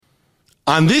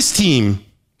On this team,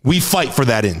 we fight for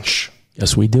that inch.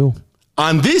 Yes, we do.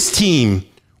 On this team,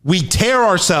 we tear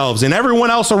ourselves and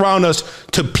everyone else around us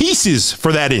to pieces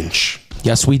for that inch.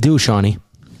 Yes, we do, Shawnee.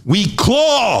 We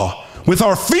claw with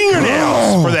our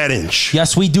fingernails for that inch.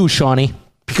 Yes, we do, Shawnee.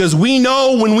 Because we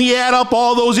know when we add up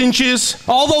all those inches,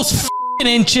 all those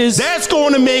inches, that's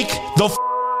going to make the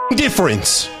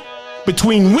difference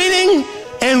between winning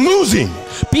and losing.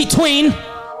 Between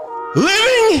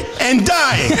living and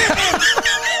dying.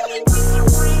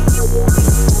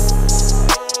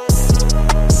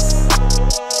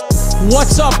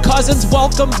 What's up, cousins?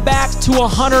 Welcome back to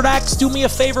 100X. Do me a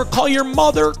favor. Call your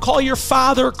mother, call your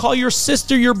father, call your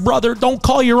sister, your brother. Don't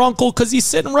call your uncle because he's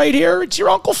sitting right here. It's your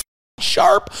Uncle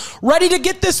Sharp, ready to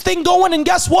get this thing going. And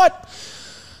guess what?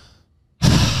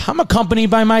 I'm accompanied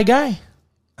by my guy.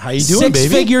 How you doing, baby?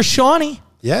 Six-figure Shawnee.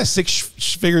 Yeah,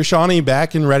 six-figure Shawnee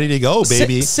back and ready to go,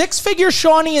 baby. Six-figure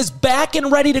Shawnee is back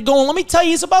and ready to go. And let me tell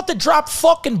you, he's about to drop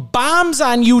fucking bombs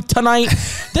on you tonight.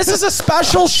 This is a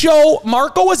special show.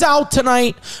 Marco is out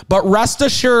tonight, but rest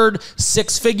assured,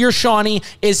 Six-figure Shawnee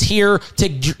is here to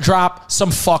drop some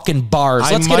fucking bars.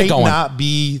 Let's get it going. I might not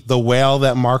be the whale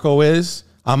that Marco is.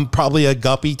 I'm probably a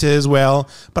guppy to his whale,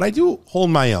 but I do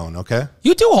hold my own, okay?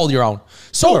 You do hold your own.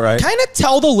 So right. Kind of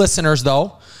tell the listeners,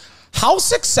 though, how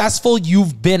successful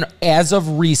you've been as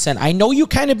of recent. I know you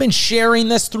kind of been sharing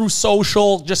this through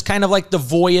social, just kind of like the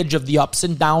voyage of the ups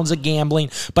and downs of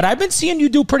gambling, but I've been seeing you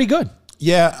do pretty good.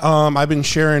 Yeah, I've been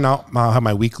sharing out how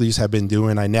my weeklies have been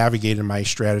doing. I navigated my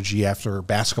strategy after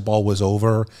basketball was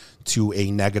over to a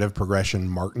negative progression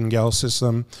martingale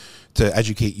system. To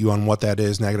educate you on what that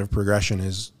is, negative progression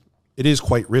is, it is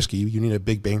quite risky. You need a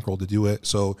big bankroll to do it.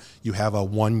 So you have a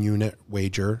 1 unit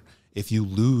wager. If you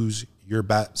lose your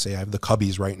bet, say I have the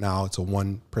Cubbies right now, it's a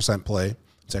 1% play.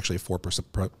 It's actually a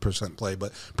 4% play,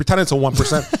 but pretend it's a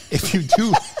 1%.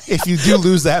 If you do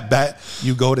lose that bet,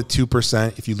 you go to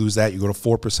 2%. If you lose that, you go to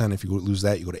 4%. If you lose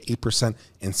that, you go to 8%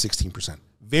 and 16%.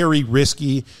 Very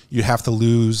risky. You have to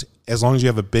lose, as long as you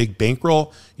have a big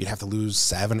bankroll, you'd have to lose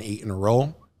 7, 8 in a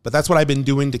row. But that's what I've been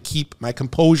doing to keep my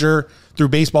composure through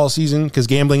baseball season, because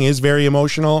gambling is very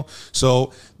emotional.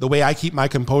 So the way I keep my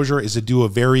composure is to do a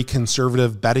very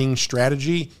conservative betting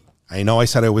strategy. I know I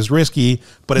said it was risky,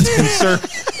 but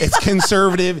it's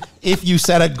conservative. If you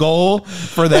set a goal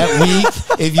for that week,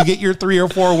 if you get your 3 or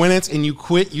 4 wins and you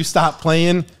quit, you stop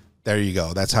playing, there you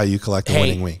go. That's how you collect a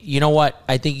winning week. You know what?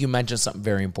 I think you mentioned something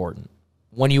very important.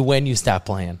 When you win, you stop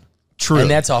playing. True.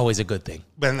 And that's always a good thing.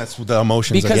 And that's the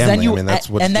emotions because of gambling. then you, I mean, that's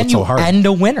what's and then so you hard. end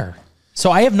a winner. So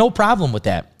I have no problem with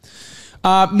that.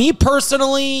 Me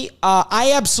personally,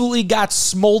 I absolutely got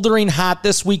smoldering hot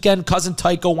this weekend. Cousin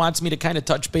Tycho wants me to kind of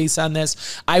touch base on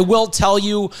this. I will tell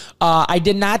you, I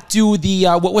did not do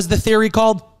the, what was the theory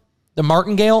called? The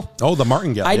martingale? Oh, the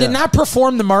martingale. I did not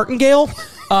perform the martingale.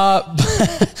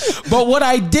 But what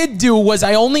I did do was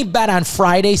I only bet on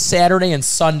Friday, Saturday, and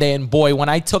Sunday. And boy, when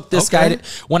I took this guy,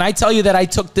 when I tell you that I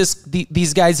took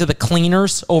these guys are the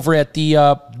cleaners over at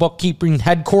the bookkeeping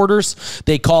headquarters,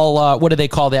 they call, what do they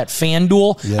call that?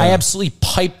 FanDuel. Yeah. I absolutely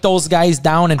piped those guys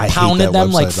down and pounded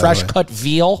them like fresh cut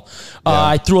veal. Yeah.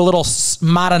 I threw a little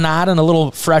marinade and a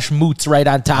little fresh moots right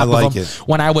on top of them.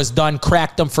 When I was done,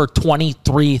 cracked them for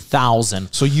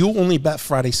 $23,000. So you only bet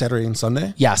Friday, Saturday, and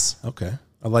Sunday? Yes. Okay.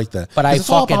 I like that. But it's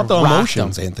all about the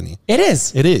emotions, Anthony. It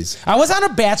is. It is. I was on a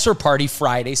bachelor party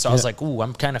Friday, so I was like, ooh,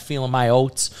 I'm kind of feeling my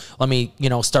oats. Let me,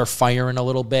 start firing a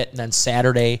little bit. And then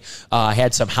Saturday, I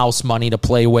had some house money to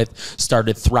play with,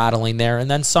 started throttling there.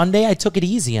 And then Sunday, I took it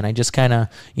easy, and I just kind of,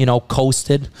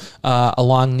 coasted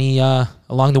along the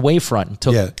wavefront and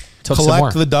took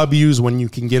collect the W's when you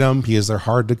can get them, because they're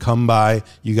hard to come by.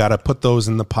 You got to put those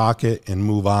in the pocket and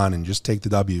move on and just take the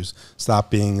W's.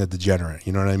 Stop being a degenerate.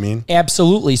 You know what I mean?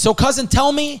 Absolutely. So, cousin,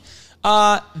 tell me,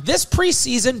 this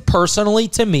preseason, personally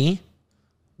to me,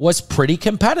 was pretty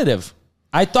competitive.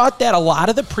 I thought that a lot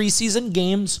of the preseason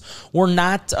games were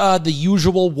not the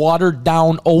usual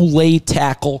watered-down Olay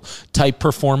tackle type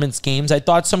performance games. I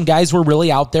thought some guys were really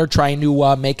out there trying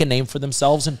to make a name for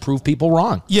themselves and prove people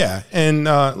wrong. Yeah, and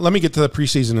let me get to the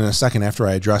preseason in a second after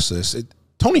I address this.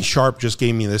 Tony Sharp just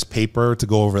gave me this paper to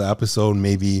go over the episode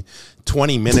maybe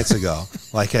 20 minutes ago,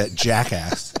 like a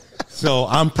jackass. So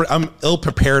I'm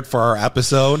ill-prepared for our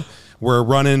episode. We're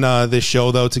running this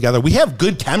show, though, together. We have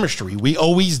good chemistry. We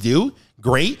always do.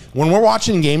 Great. When we're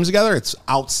watching games together, it's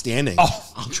outstanding.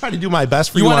 Oh, I'll try to do my best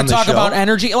for you on the show. You want to talk about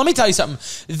energy? Let me tell you something.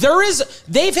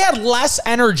 They've had less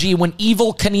energy when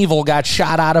Evel Knievel got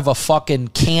shot out of a fucking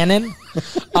cannon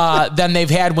than they've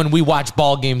had when we watch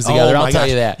ball games together. I'll tell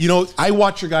you that. You know, I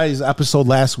watched your guys' episode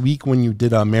last week when you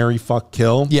did a Marry, Fuck,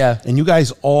 Kill. Yeah. And you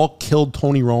guys all killed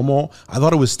Tony Romo. I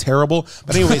thought it was terrible.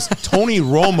 But anyways, Tony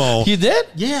Romo. You did?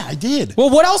 Yeah, I did. Well,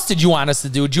 what else did you want us to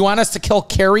do? Did you want us to kill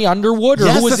Carrie Underwood? Or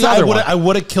who was the other one? I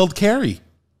would have killed Carrie.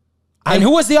 And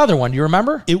who was the other one? Do you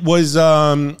remember? It was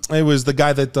the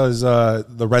guy that does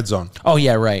the Red Zone. Oh,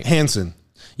 yeah, right. Hanson.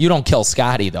 You don't kill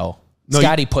Scotty, though. No,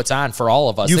 Scotty puts on for all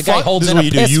of us. The guy holds in a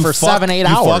piss for 7-8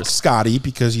 hours. You fuck Scotty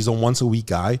because he's a once-a-week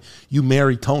guy. You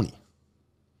marry Tony.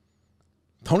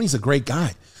 Tony's a great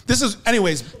guy.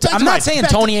 Anyways. I'm not saying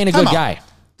Tony ain't a good guy.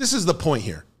 This is the point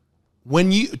here.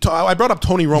 I brought up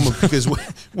Tony Romo because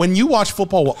when you watch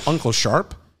football with Uncle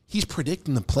Sharp, he's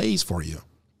predicting the plays for you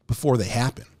before they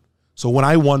happen. So when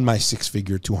I won my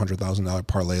six-figure $200,000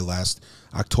 parlay last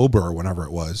October or whenever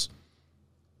it was,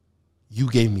 you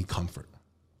gave me comfort.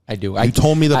 I do. You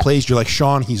told me the plays. You're like,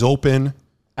 Sean, he's open.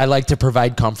 I like to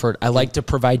provide comfort. I like to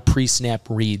provide pre-snap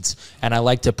reads, and I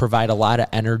like to provide a lot of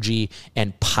energy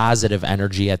and positive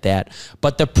energy at that.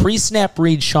 But the pre-snap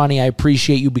read, Shawnee, I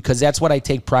appreciate you because that's what I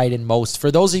take pride in most.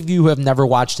 For those of you who have never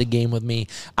watched a game with me,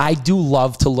 I do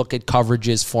love to look at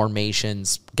coverages,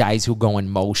 formations, guys who go in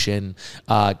motion,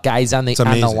 guys on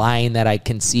the line that I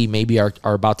can see maybe are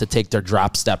about to take their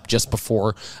drop step just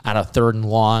before on a 3rd and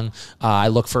long. I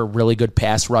look for really good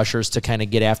pass rushers to kind of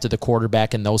get after the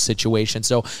quarterback in those situations.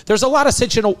 So there's a lot of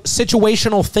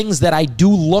situational things that I do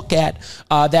look at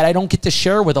that I don't get to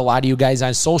share with a lot of you guys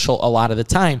on social a lot of the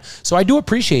time. So I do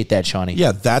appreciate that, Shawnee.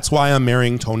 Yeah, that's why I'm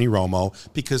marrying Tony Romo,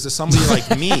 because to somebody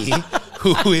like me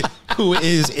who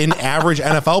is an average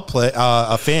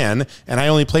NFL fan, and I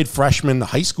only played freshman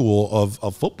high school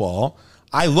of football,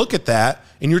 I look at that,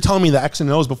 and you're telling me the X and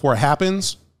O's before it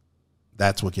happens,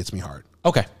 that's what gets me hard.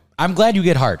 Okay. I'm glad you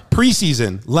get hard.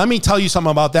 Preseason, let me tell you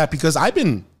something about that, because I've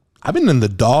been in the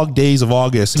dog days of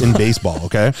August in baseball,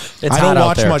 okay? I don't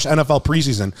watch much NFL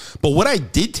preseason. But what I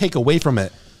did take away from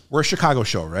it, we're a Chicago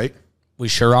show, right? We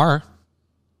sure are.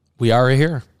 We are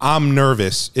here. I'm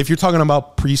nervous. If you're talking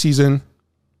about preseason,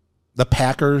 the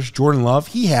Packers, Jordan Love,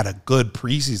 he had a good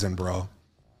preseason, bro.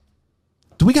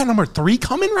 Do we got number 3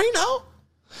 coming right now?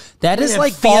 That is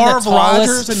like being the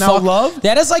tallest. And now Love?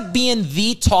 That is like being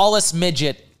the tallest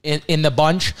midget in the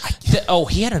bunch.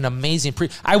 He had an amazing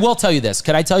I will tell you this.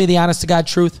 Could I tell you the honest to God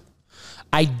truth?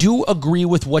 I do agree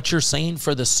with what you're saying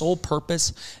for the sole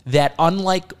purpose that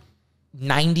unlike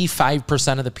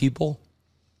 95% of the people,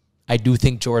 I do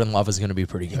think Jordan Love is going to be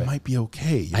pretty good. It might be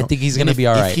okay. I think he's going to be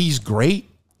all right. If he's great,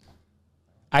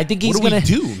 I think he's going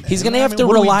to have to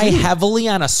rely heavily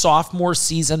on a sophomore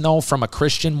season, though, from a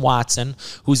Christian Watson,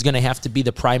 who's going to have to be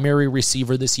the primary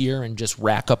receiver this year and just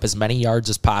rack up as many yards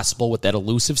as possible with that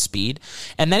elusive speed.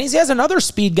 And then he has another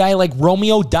speed guy like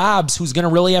Romeo Doubs, who's going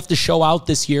to really have to show out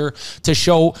this year to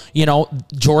show,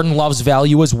 Jordan Love's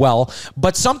value as well.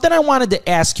 But something I wanted to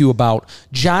ask you about,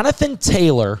 Jonathan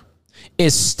Taylor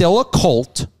is still a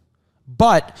Colt.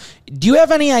 But do you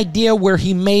have any idea where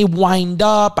he may wind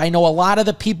up? I know a lot of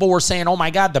the people were saying, oh,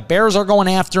 my God, the Bears are going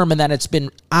after him. And then it's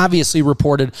been obviously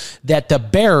reported that the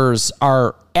Bears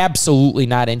are absolutely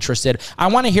not interested. I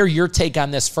want to hear your take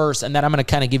on this first, and then I'm going to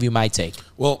kind of give you my take.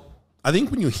 Well, I think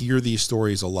when you hear these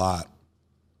stories a lot,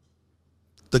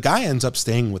 the guy ends up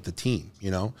staying with the team,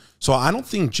 So I don't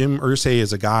think Jim Irsay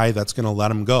is a guy that's going to let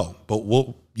him go. But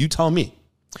you tell me.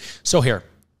 So here,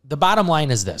 the bottom line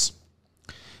is this.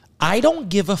 I don't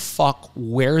give a fuck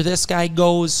where this guy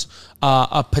goes.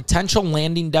 A potential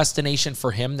landing destination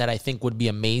for him that I think would be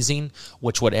amazing,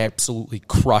 which would absolutely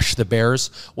crush the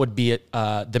Bears, would be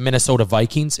the Minnesota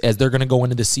Vikings, as they're going to go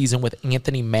into the season with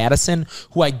Anthony Madison,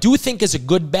 who I do think is a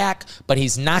good back, but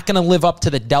he's not going to live up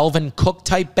to the Delvin Cook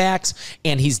type backs,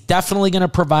 and he's definitely going to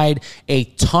provide a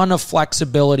ton of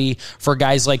flexibility for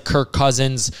guys like Kirk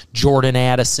Cousins, Jordan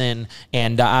Addison,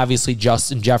 and obviously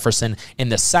Justin Jefferson in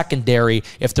the secondary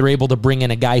if they're able to bring in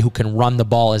a guy who can run the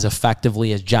ball as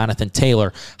effectively as Jonathan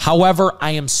Taylor. However,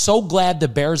 I am so glad the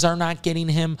Bears are not getting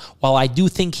him. While I do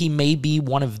think he may be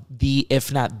one of the,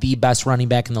 if not the best running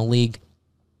back in the league,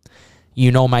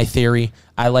 you know my theory.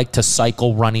 I like to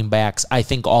cycle running backs. I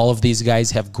think all of these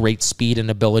guys have great speed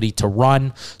and ability to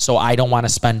run, so I don't want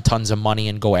to spend tons of money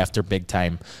and go after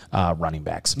big-time running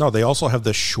backs. No, they also have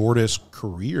the shortest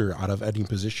career out of any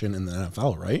position in the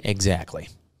NFL, right? Exactly.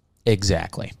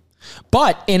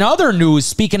 But in other news,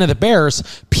 speaking of the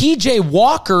Bears, P.J.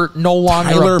 Walker no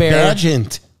longer Tyler a Bear.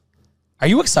 Bagent. Are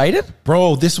you excited?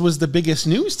 Bro, this was the biggest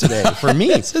news today for me.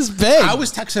 This is big. I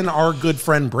was texting our good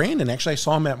friend Brandon. Actually, I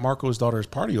saw him at Marco's daughter's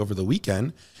party over the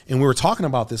weekend, and we were talking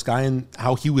about this guy and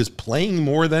how he was playing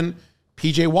more than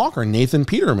PJ Walker, Nathan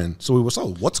Peterman. So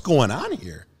what's going on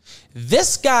here?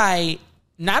 This guy,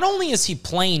 not only is he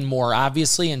playing more,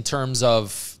 obviously, in terms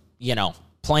of,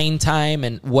 playing time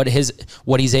and what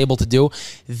he's able to do,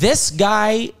 this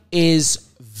guy is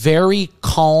very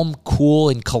calm, cool,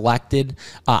 and collected.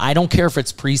 I don't care if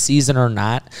it's preseason or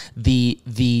not.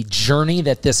 The journey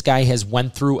that this guy has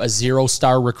went through, a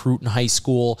 0-star recruit in high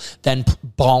school, then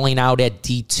balling out at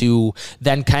D2,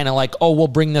 then kind of like, we'll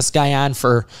bring this guy on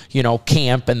for,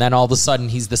 camp, and then all of a sudden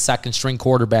he's the second-string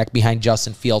quarterback behind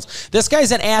Justin Fields. This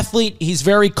guy's an athlete. He's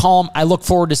very calm. I look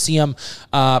forward to see him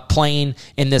playing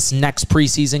in this next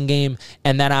preseason game,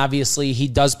 and then obviously he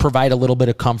does provide a little bit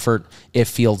of comfort if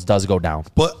Fields does go down.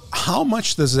 But how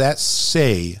much does that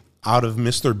say out of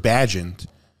Mr. Bagent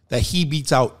that he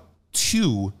beats out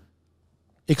 2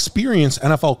 experienced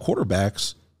NFL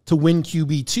quarterbacks to win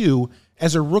QB2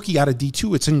 as a rookie out of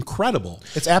D2? It's incredible.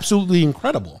 It's absolutely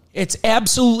incredible. It's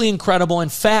absolutely incredible. In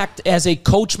fact, as a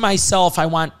coach myself, I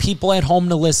want people at home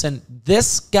to listen.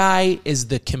 This guy is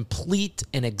the complete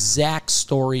and exact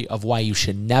story of why you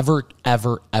should never,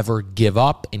 ever, ever give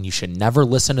up, and you should never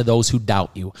listen to those who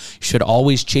doubt you. You should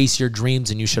always chase your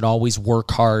dreams, and you should always work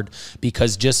hard,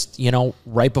 because just,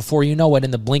 right before you know it,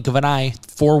 in the blink of an eye,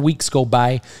 4 weeks go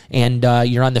by, and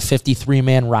you're on the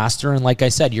 53-man roster, and like I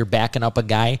said, you're backing up a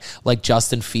guy like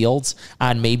Justin Fields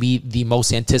on maybe the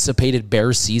most anticipated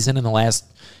Bears season in the last,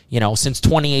 since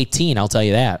 2018, I'll tell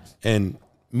you that. And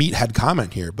Meathead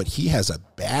comment here, but he has a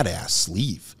badass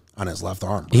sleeve on his left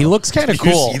arm, bro. He looks kind of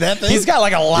cool. You see that thing? He's got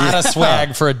like a lot of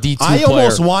swag for a D2 I player.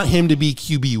 almost want him to be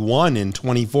QB1 in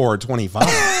 24 or 25.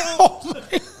 Oh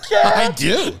my God. I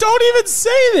do. Don't even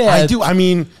say that. I do. I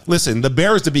mean, listen, the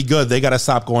Bears, to be good, they got to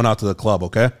stop going out to the club,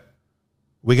 okay?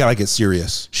 We got to get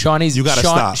serious. You got to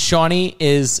stop. Shawnee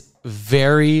is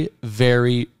very,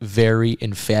 very, very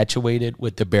infatuated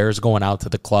with the Bears going out to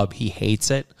the club. He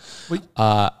hates it.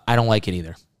 I don't like it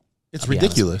either. It's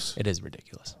ridiculous. It is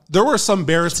ridiculous. There were some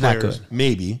Bears It's not players, good.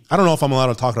 maybe. I don't know if I'm allowed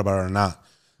to talk about it or not.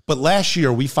 But last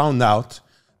year, we found out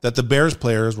that the Bears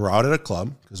players were out at a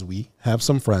club, because we have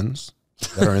some friends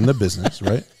that are in the business,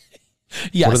 right?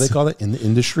 Yes. What do they call it? In the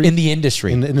industry? In the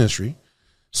industry. In the industry.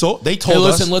 So they told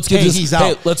us, let's get this, he's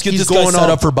out. let's get He's this guy going set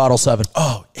off. up for Bottle 7.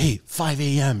 Oh, hey, 5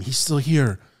 a.m. He's still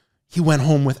here. He went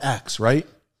home with X, right?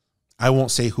 I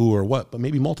won't say who or what, but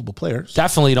maybe multiple players.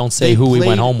 Definitely don't say who we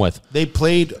went home with. They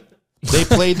played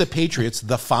the Patriots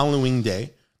the following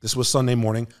day. This was Sunday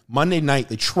morning. Monday night,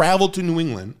 they traveled to New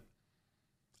England.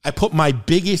 I put my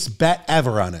biggest bet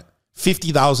ever on it,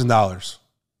 $50,000.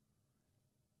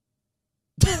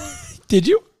 Did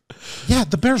you? Yeah,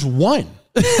 the Bears won.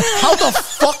 How the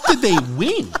fuck did they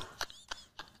win?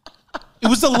 It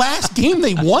was the last game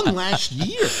they won last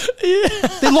year.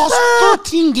 They lost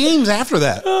 13 games after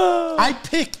that. I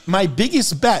picked my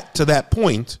biggest bet to that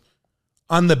point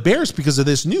on the Bears because of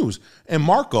this news. And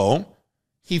Marco,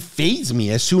 he fades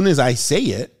me as soon as I say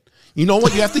it. You know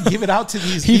what? You have to give it out to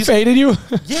these. He faded you?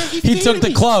 Yeah, he took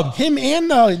the club. Him and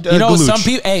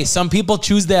Galooch. Some people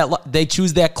choose that. They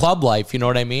choose that club life. You know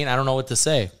what I mean? I don't know what to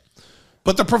say.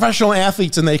 But they're professional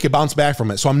athletes and they could bounce back from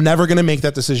it. So I'm never going to make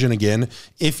that decision again.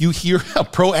 If you hear a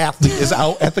pro athlete is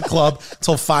out at the club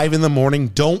till 5 a.m,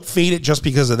 don't fade it just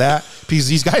because of that, because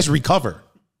these guys recover.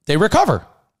 They recover.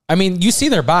 I mean, you see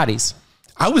their bodies.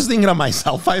 I was thinking of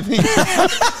myself, I think. I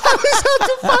was out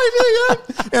to 5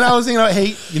 a.m. and I was thinking,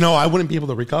 hey, I wouldn't be able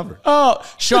to recover. Oh,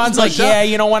 Sean's like,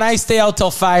 yeah, when I stay out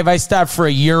till 5, I stop for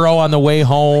a Euro on the way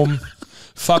home.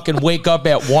 Fucking wake up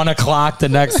at 1 o'clock the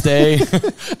next day.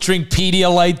 Drink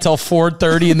Pedialyte till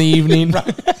 4:30 in the evening.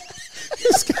 Right.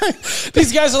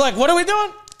 These guys are like, what are we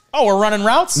doing? Oh, we're running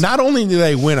routes? Not only did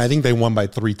they win, I think they won by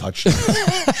 3 touchdowns.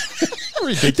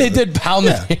 Ridiculous. They did pound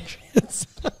the Patriots.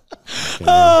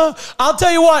 I'll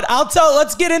tell you what.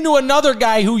 Let's get into another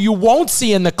guy who you won't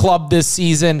see in the club this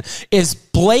season is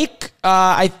Blake.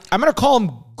 I'm going to call him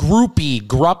Grupp.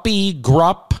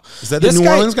 Is that the New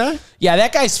Orleans guy? Yeah,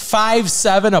 that guy's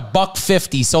 5'7",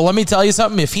 $150. So let me tell you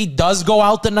something. If he does go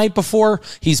out the night before,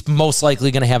 he's most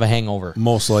likely going to have a hangover.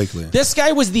 Most likely. This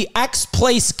guy was the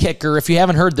ex-place kicker, if you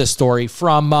haven't heard this story,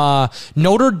 from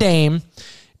Notre Dame.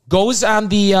 Goes on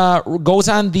the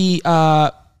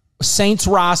Saints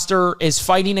roster, is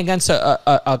fighting against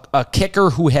a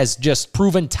kicker who has just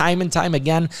proven time and time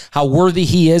again how worthy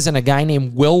he is, and a guy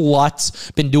named Will Lutz,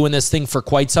 been doing this thing for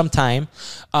quite some time.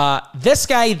 This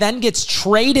guy then gets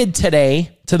traded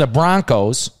today to the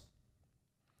Broncos,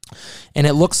 and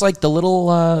it looks like the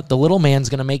little man's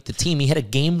going to make the team. He had a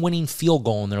game-winning field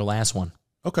goal in their last one.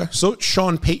 Okay, so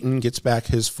Sean Payton gets back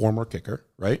his former kicker,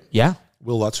 right? Yeah.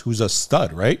 Will Lutz, who's a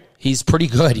stud, right? He's pretty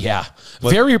good, yeah.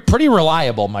 Pretty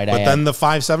reliable, might I add. But then the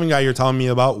 5'7" guy you're telling me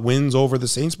about wins over the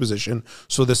Saints position.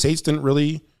 So the Saints didn't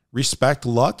really respect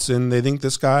Lutz, and they think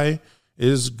this guy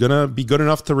is going to be good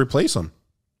enough to replace him.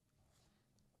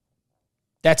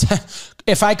 That's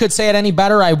if I could say it any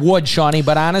better, I would, Shawnee.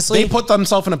 But honestly, they put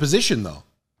themselves in a position, though,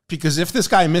 because if this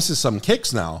guy misses some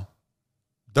kicks now,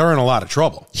 they're in a lot of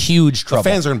trouble. Huge trouble. The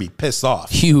fans are going to be pissed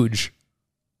off. Huge.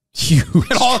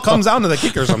 It all comes down to the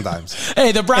kicker sometimes.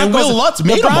 Hey, the Broncos. And Will Lutz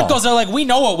made the Broncos are like, we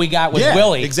know what we got with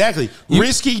Willie. Exactly.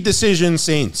 Risky decision,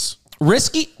 Saints.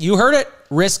 You heard it.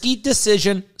 Risky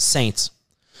decision, Saints.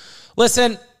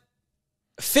 Listen,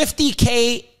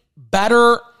 $50K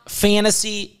Betr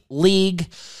fantasy league.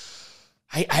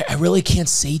 I really can't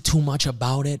say too much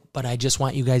about it, but I just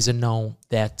want you guys to know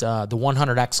that the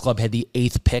 100X Club had the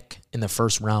 8th pick in the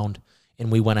first round, and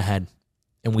we went ahead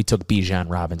and we took Bijan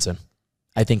Robinson.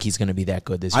 I think he's going to be that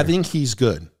good this year. I think he's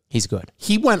good. He's good.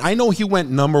 I know he went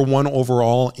number 1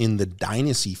 overall in the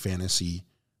Dynasty Fantasy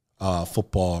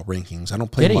football rankings. I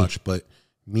don't play much, but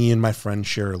me and my friend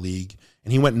share a league,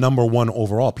 and he went number 1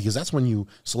 overall because that's when you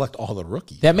select all the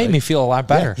rookies. That made me feel a lot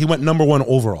better. Yeah, he went number 1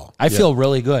 overall. I feel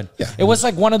really good. Yeah. It was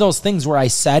like one of those things where I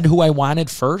said who I wanted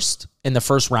first in the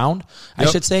first round, I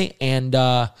should say, and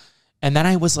then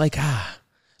I was like,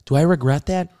 do I regret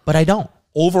that? But I don't.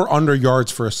 Over under yards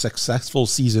for a successful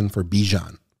season for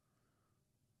Bijan.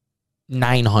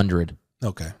 900.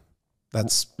 Okay.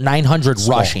 That's 900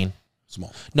 rushing.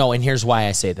 Small. No, and here's why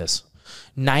I say this.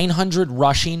 900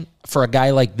 rushing for a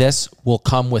guy like this will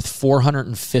come with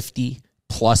 450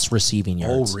 plus receiving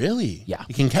yards. Oh, really? Yeah.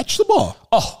 He can catch the ball.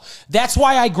 Oh, that's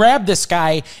why I grabbed this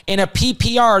guy in a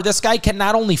PPR. This guy can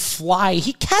not only fly,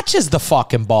 he catches the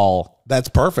fucking ball. That's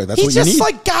perfect. That's He's what you need. He's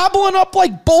just like gobbling up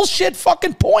like bullshit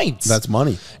fucking points. That's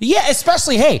money. Yeah,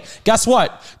 especially, hey, guess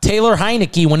what? Taylor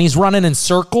Heineke, when he's running in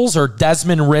circles, or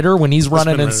Desmond Ritter, when he's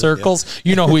running in circles,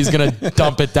 you know who he's going to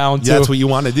dump it down to. Yeah, that's what you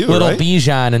want to do, Little right?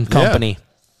 Bijan and company.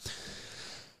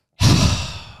 Yeah.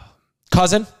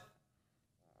 Cousin,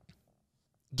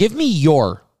 give me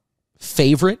your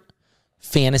favorite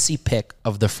fantasy pick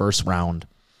of the first round.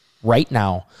 Right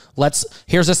now,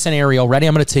 here's a scenario. Ready?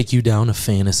 I'm going to take you down to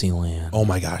fantasy land. Oh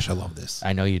my gosh, I love this.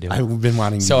 I know you do. I've been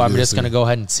wanting to. So I'm just going to go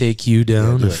ahead and take you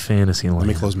down to fantasy land. Let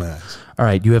me close my eyes. All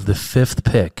right, you have the 5th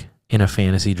pick in a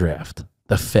fantasy draft.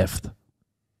 The 5th.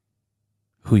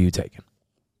 Who you taking?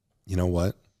 You know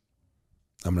what?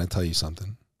 I'm going to tell you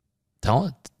something. Tell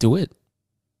it. Do it.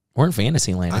 We're in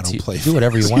fantasy land. I don't play. Do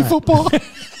whatever you want. Football.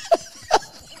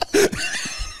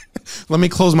 Let me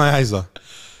close my eyes though.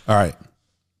 All right.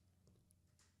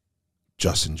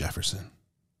 Justin Jefferson.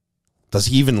 Does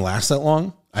he even last that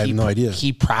long? I have no idea.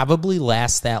 He probably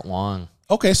lasts that long.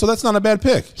 Okay, so that's not a bad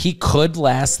pick. He could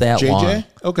last that long. JJ?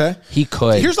 Okay. He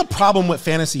could. Here's the problem with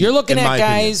fantasy. You're looking at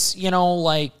guys,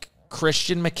 like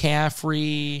Christian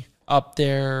McCaffrey up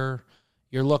there.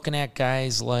 You're looking at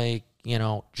guys like,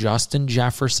 Justin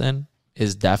Jefferson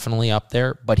is definitely up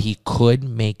there, but he could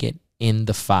make it in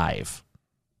the 5.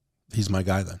 He's my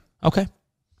guy then. Okay.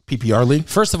 PPR league?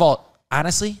 First of all,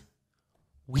 honestly,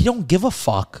 we don't give a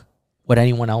fuck what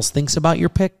anyone else thinks about your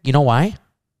pick. You know why?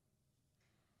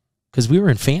 Because we were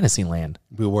in fantasy land.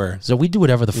 We were. So we do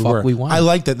whatever the fuck we want. I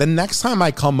like that. The next time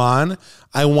I come on,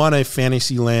 I want a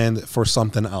fantasy land for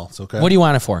something else, okay? What do you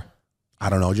want it for? I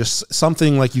don't know. Just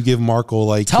something like you give Marco,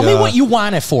 like... Tell me what you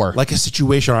want it for. Like a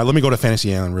situation. All right, let me go to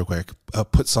Fantasy Island real quick.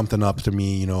 Put something up to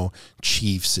me,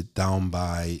 Chiefs sit down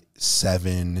by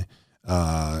 7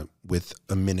 with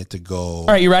a minute to go. All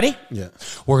right, you ready? Yeah.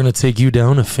 We're going to take you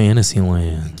down to fantasy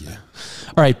land. Yeah.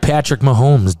 All right, Patrick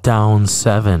Mahomes down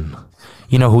 7.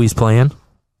 You know who he's playing?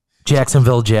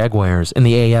 Jacksonville Jaguars in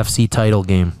the AFC title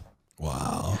game.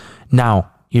 Wow. Now,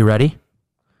 you ready?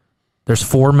 There's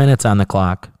 4 minutes on the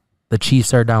clock. The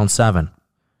Chiefs are down 7.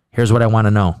 Here's what I want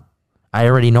to know. I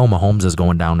already know Mahomes is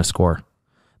going down to score.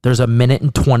 There's 1 minute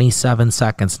and 27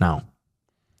 seconds now.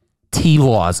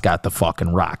 T-Law's got the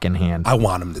fucking rock in hand. I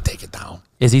want him to take it down.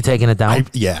 Is he taking it down?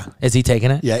 Yeah. Is he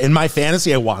taking it? Yeah. In my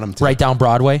fantasy, I want him to. Right down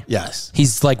Broadway? Yes.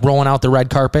 He's like rolling out the red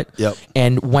carpet. Yep.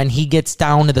 And when he gets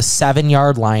down to the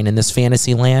 7-yard line in this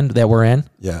fantasy land that we're in,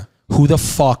 yeah. Who the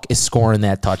fuck is scoring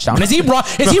that touchdown? Is he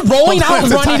rolling out and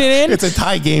running it in? It's a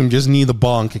tie game. Just need the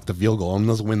ball and kick the field goal and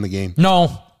let's win the game.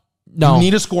 No. You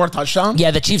need to score a touchdown?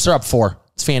 Yeah, the Chiefs are up 4.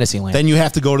 It's fantasy land. Then you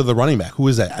have to go to the running back. Who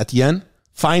is that? At the end?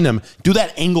 Find him. Do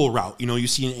that angle route. You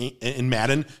see in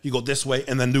Madden, you go this way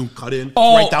and then do cut in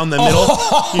right down the middle.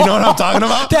 You know what I'm talking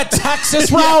about? That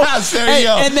Texas route. Yes, there you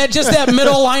go. And then just that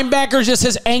middle linebacker, just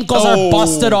his ankles are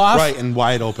busted off. Right, and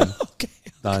wide open. Okay.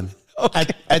 Done.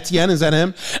 Etienne, is that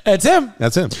him? That's him.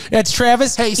 That's him. That's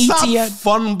Travis. Hey, stop Etienne.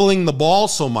 fumbling the ball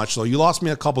so much, though. You lost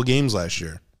me a couple games last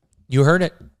year. You heard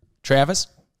it, Travis.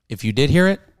 If you did hear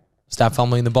it, stop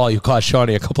fumbling the ball. You cost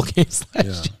Shawnee a couple games last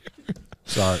year.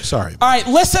 Sorry. All right,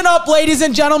 listen up, ladies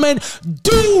and gentlemen.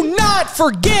 Do not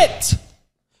forget,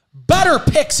 Betr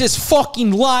Picks is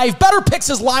fucking live. Betr Picks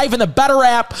is live in the Betr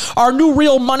app, our new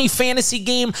real money fantasy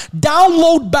game.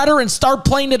 Download Betr and start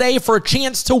playing today for a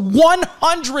chance to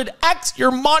 100x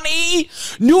your money.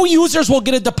 New users will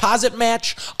get a deposit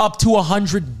match up to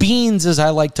 100 beans, as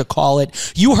I like to call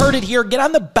it. You heard it here. Get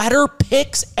on the Betr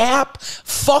Picks app.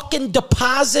 Fucking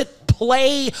deposit,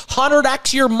 play,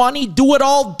 100x your money. Do it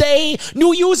all day.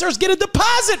 New users get a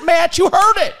deposit match. You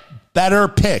heard it.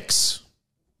 Betr Picks.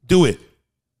 Do it.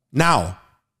 Now,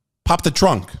 pop the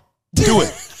trunk. Do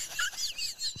it.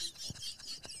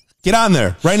 Get on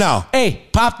there right now. Hey,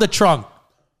 pop the trunk.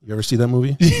 You ever see that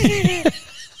movie?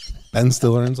 Ben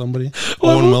Stiller and somebody?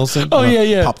 Owen Wilson? Oh,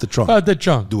 yeah. Pop the trunk. Pop the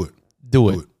trunk. Do it. Do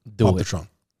it. Pop the trunk.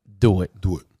 Do it.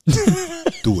 Do it.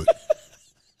 Do it.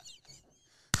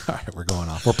 All right, we're going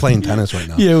off. We're playing tennis right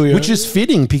now. Yeah, we are. Which is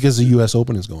fitting because the U.S.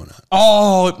 Open is going on.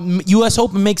 Oh, U.S.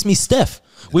 Open makes me stiff.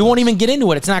 We won't even get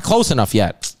into it. It's not close enough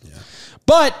yet. Yeah.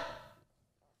 But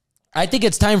I think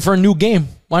it's time for a new game.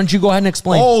 Why don't you go ahead and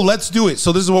explain? Oh, let's do it.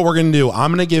 So this is what we're going to do. I'm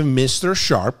going to give Mr.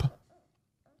 Sharp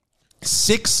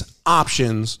 6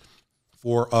 options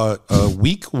for a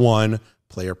week 1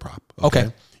 player prop.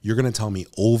 Okay. You're going to tell me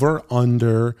over,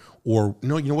 under, or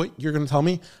no, you know what? You're going to tell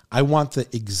me I want the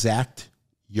exact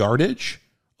yardage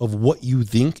of what you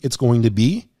think it's going to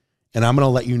be, and I'm going to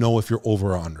let you know if you're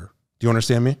over or under. Do you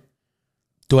understand me?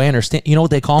 Do I understand? You know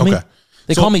what they call me? Okay.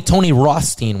 They call me Tony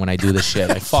Rothstein when I do this shit.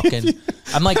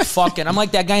 I'm like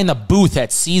that guy in the booth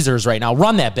at Caesars right now.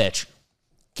 Run that bitch.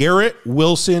 Garrett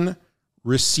Wilson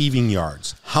receiving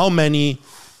yards. How many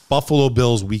Buffalo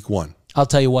Bills week 1? I'll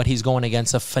tell you what, he's going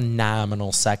against a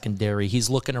phenomenal secondary. He's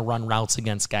looking to run routes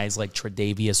against guys like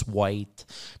Tre'Davious White,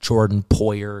 Jordan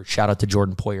Poyer. Shout out to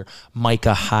Jordan Poyer.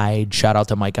 Micah Hyde. Shout out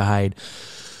to Micah Hyde.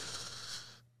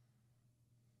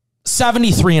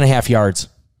 73.5 yards.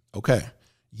 Okay.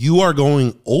 You are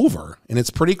going over, and it's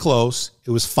pretty close.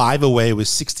 It was 5 away. It was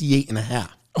 68.5.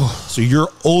 So you're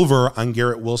over on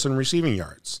Garrett Wilson receiving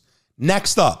yards.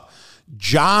 Next up,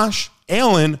 Josh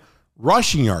Allen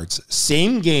rushing yards.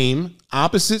 Same game,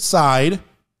 opposite side.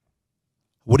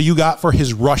 What do you got for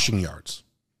his rushing yards?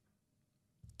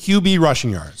 QB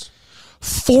rushing yards.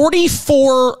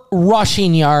 44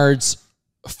 rushing yards.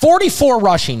 44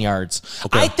 rushing yards.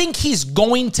 Okay. I think he's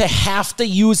going to have to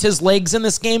use his legs in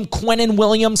this game. Quinnen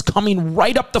Williams coming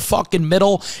right up the fucking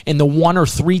middle in the 1 or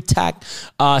 3 tech.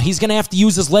 He's going to have to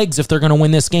use his legs if they're going to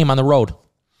win this game on the road.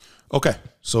 Okay.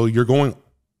 So you're going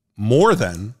more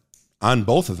than on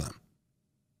both of them.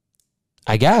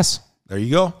 I guess. There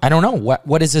you go. I don't know.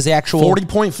 What is his actual?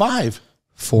 40.5.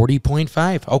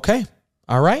 40.5. Okay.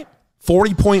 All right.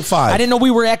 40.5. I didn't know we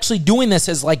were actually doing this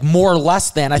as like more or less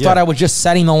than. I thought I was just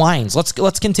setting the lines.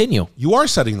 Let's continue. You are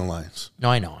setting the lines. No,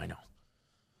 I know. Okay.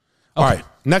 All right.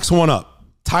 Next one up.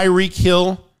 Tyreek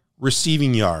Hill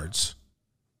receiving yards.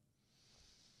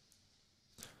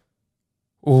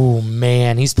 Oh,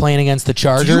 man. He's playing against the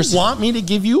Chargers. Do you want me to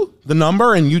give you the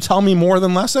number and you tell me more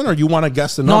than less than, or do you want to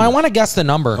guess the number? No, I want to guess the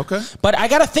number. Okay. But I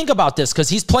got to think about this because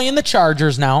he's playing the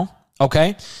Chargers now.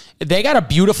 Okay. They got a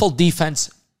beautiful defense.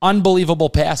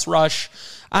 Unbelievable pass rush.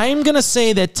 I'm going to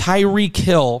say that Tyreek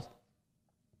Hill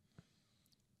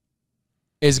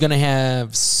is going to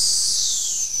have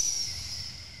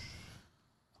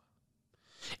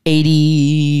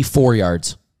 84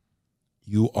 yards.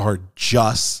 You are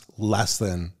just less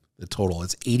than the total.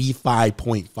 It's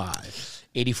 85.5.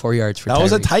 84 yards for That Tyreek.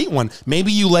 was a tight one.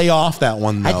 Maybe you lay off that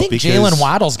one, though. I think Jalen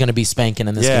Waddle's going to be spanking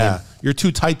in this game. You're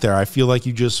too tight there. I feel like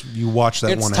you watched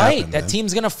that It's one tight. happen. That man.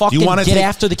 team's going to fucking get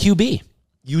after the QB.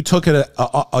 You took it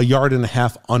a yard and a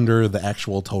half under the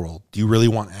actual total. Do you really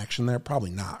want action there?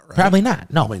 Probably not, right? Probably not.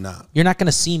 No. Probably not. You're not going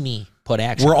to see me put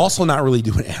action. We're also not really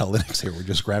doing analytics here. We're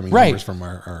just grabbing numbers from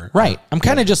our Right. I'm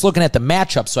kind of just looking at the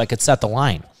matchup so I could set the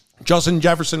line. Justin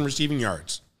Jefferson receiving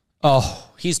yards. Oh,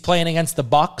 he's playing against the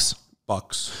Bucks.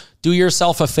 Bucks. Do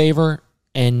yourself a favor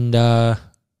and how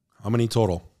many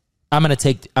total? I'm gonna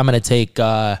take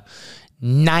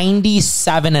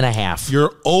 97.5.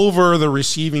 You're over the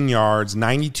receiving yards,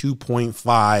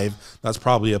 92.5. That's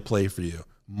probably a play for you.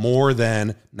 More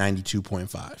than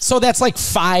 92.5. So that's like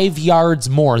 5 yards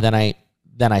more than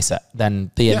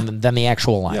the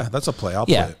actual line. Yeah, that's a play. I'll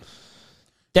play it.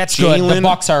 That's good. The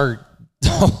Bucks are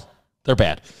they're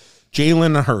bad.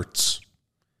 Jalen Hurts.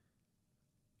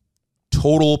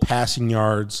 Total passing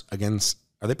yards against.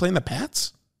 Are they playing the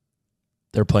Pats?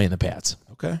 They're playing the Pats.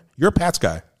 Okay. You're a Pats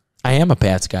guy. I am a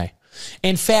Pats guy.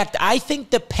 In fact, I think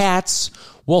the Pats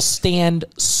will stand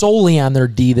solely on their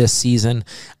D this season.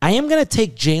 I am going to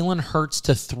take Jalen Hurts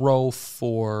to throw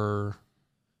for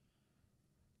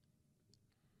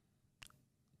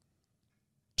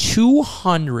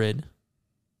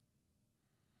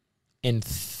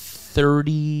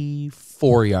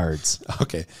 234 yards.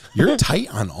 Okay. You're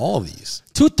tight on all of these.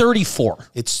 234.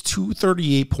 It's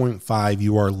 238.5.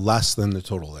 You are less than the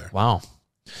total there. Wow.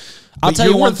 I'll tell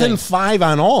you one thing. Within 5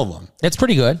 on all of them. It's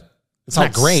pretty good. It's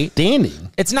not great.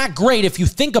 Standing. It's not great if you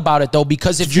think about it though,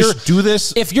 because if you just do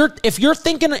this, if you're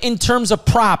thinking in terms of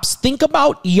props, think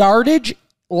about yardage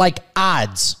like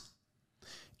odds.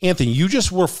 Anthony, you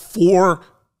just were 4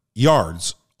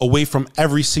 yards away from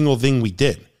every single thing we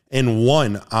did and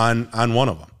won on one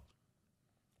of them.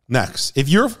 Next, if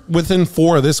you're within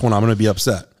 4 of this one, I'm going to be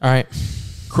upset. All right.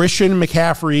 Christian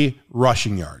McCaffrey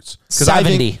rushing yards.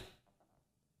 70.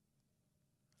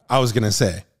 I was going to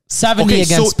say 70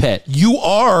 against Pitt. You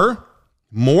are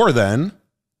more than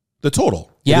the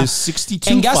total. Yeah. It is 62.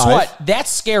 And guess what? That's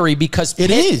scary because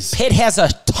Pitt has a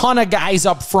ton of guys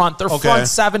up front. Their front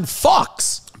 7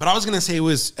 fucks. But I was going to say I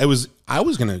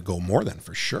was going to go more than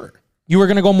for sure. You were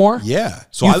going to go more? Yeah.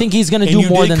 So you think he's going to do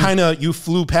more than... You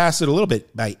flew past it a little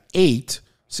bit by 8,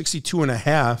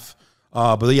 62.5.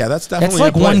 But yeah, that's definitely...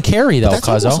 That's like one carry, though, That's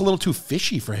almost Cuzzo. a little too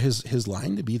fishy for his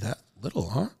line to be that little,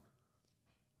 huh?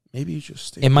 Maybe you just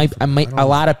stay. A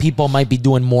lot of people might be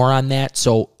doing more on that.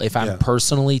 So if I'm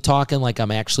personally talking, like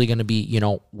I'm actually going to be,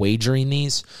 wagering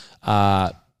these,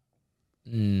 I'm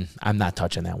not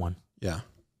touching that one. Yeah.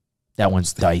 That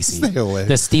one's dicey. Stay away.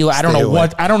 The Steelers. I don't know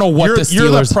what the Steelers. You're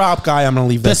the prop guy. I'm going to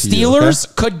leave that to you. The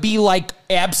Steelers could be like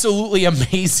absolutely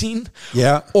amazing.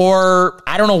 Yeah. Or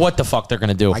I don't know what the fuck they're going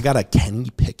to do. I got a Kenny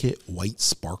Pickett white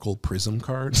sparkle prism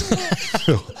card.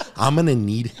 So I'm going to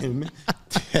need him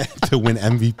to win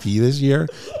MVP this year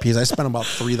because I spent about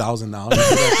 $3,000 for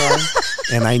that card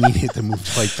and I need it to move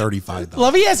to like $35.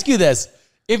 Let me ask you this.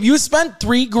 If you spent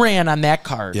 $3,000 on that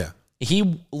card. Yeah.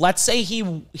 Let's say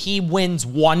he wins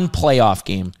one playoff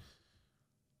game.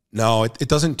 No, it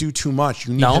doesn't do too much.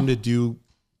 You need him to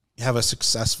have a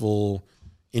successful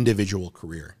individual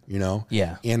career,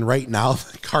 Yeah. And right now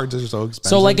the cards are so expensive.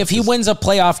 So like if he wins a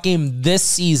playoff game this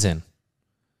season,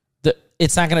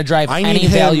 it's not going to drive any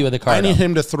value of the card. I need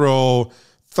him to throw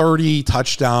 30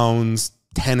 touchdowns,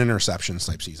 10 interceptions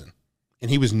type season. And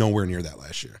he was nowhere near that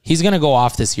last year. He's going to go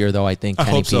off this year, though, I think,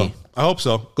 Kenny P. I hope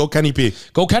so. Go Kenny P.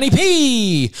 Go Kenny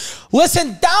P.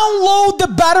 Listen, download the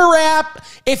Betr app.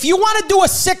 If you want to do a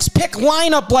 6-pick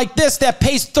lineup like this that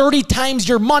pays 30 times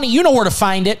your money, you know where to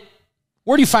find it.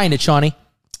 Where do you find it, Shawnee?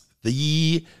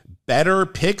 The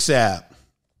Betr Picks app.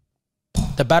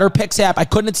 The Betr Picks app. I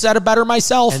couldn't have said it better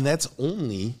myself. And that's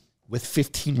only with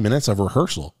 15 minutes of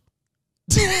rehearsal.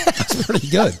 That's pretty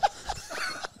good.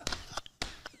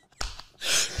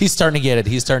 He's starting to get it.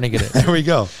 There we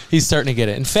go. He's starting to get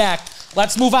it. In fact,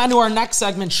 let's move on to our next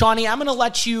segment. Shawnee, I'm going to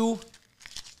let you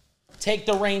take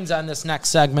the reins on this next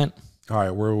segment. All right,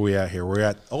 where are we at here? We're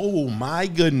at, oh my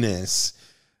goodness.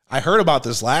 I heard about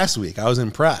this last week. I was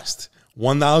impressed.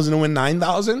 1,000 to win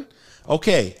 9,000?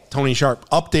 Okay, Tony Sharp,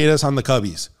 update us on the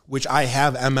Cubbies, which I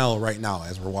have ML right now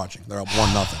as we're watching. They're up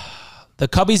 1-0. The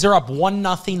Cubbies are up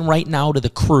 1-0 right now to the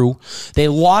Crew. They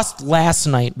lost last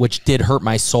night, which did hurt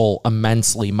my soul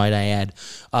immensely, might I add.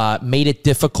 Made it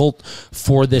difficult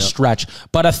for this stretch.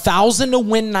 But 1,000 to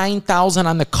win 9,000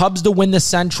 on the Cubs to win the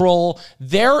Central.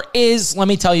 There is, let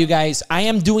me tell you guys, I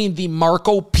am doing the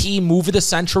Marco P move of the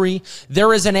century.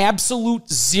 There is an absolute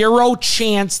 0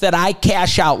 chance that I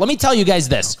cash out. Let me tell you guys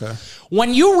this. Okay.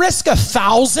 When you risk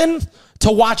 1,000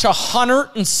 to watch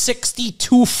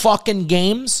 162 fucking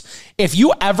games, if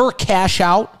you ever cash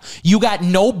out, you got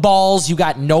no balls, you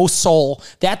got no soul.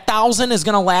 That 1,000 is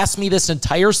going to last me this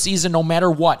entire season no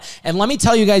matter what. And let me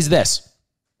tell you guys this.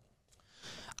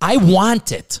 I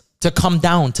want it to come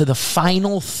down to the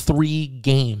final 3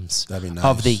 games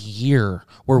of the year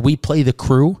where we play the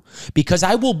Crew, because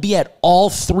I will be at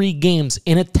all 3 games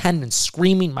in attendance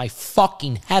screaming my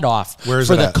fucking head off for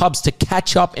the Cubs to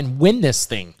catch up and win this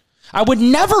thing. I would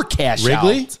never cash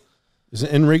Wrigley? out. Is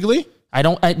it in Wrigley?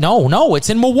 No, it's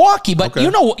in Milwaukee, but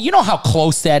you know how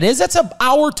close that is. That's an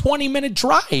hour, 20-minute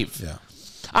drive. Yeah.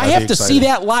 I have to see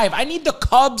that live. I need the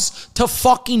Cubs to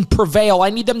fucking prevail.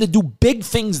 I need them to do big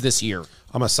things this year.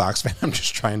 I'm a Sox fan. I'm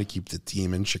just trying to keep the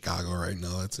team in Chicago right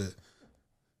now. That's it.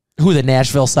 Who, the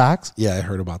Nashville Sox? Yeah, I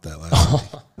heard about that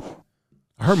last night.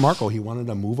 I heard Marco, he wanted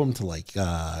to move him to like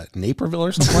Naperville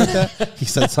or something like that. He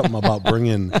said something about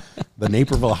bringing the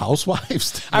Naperville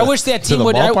Housewives. I wish that team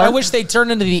would. I wish they turn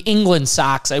into the England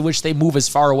Sox. I wish they move as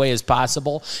far away as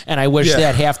possible, and I wish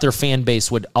that half their fan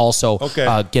base would also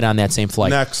get on that same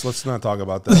flight. Next, let's not talk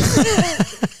about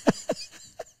that.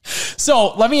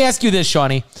 So let me ask you this,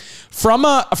 Shawnee. From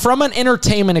an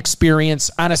entertainment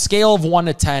experience, on a scale of 1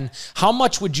 to 10, how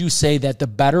much would you say that the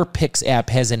Betr Picks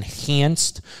app has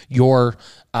enhanced your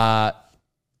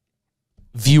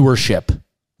viewership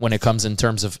when it comes in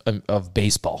terms of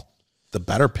baseball? The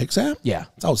Betr Picks app? Yeah.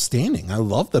 It's outstanding. I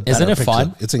love the Betr Isn't it Picks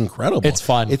fun? app. It's incredible. It's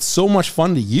fun. It's so much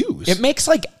fun to use. It makes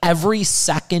like every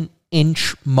second,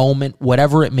 inch, moment,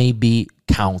 whatever it may be,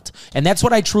 count. And that's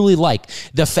what I truly like.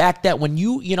 The fact that when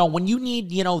you need,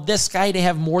 this guy to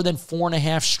have more than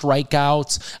 4.5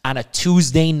 strikeouts on a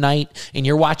Tuesday night, and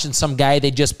you're watching some guy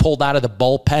they just pulled out of the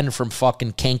bullpen from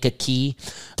fucking Kankakee,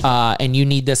 and you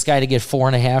need this guy to get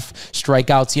 4.5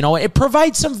 strikeouts, it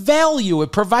provides some value.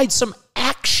 It provides some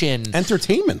action.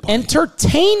 Entertainment. Buddy.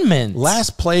 Entertainment.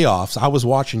 Last playoffs, I was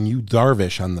watching Yu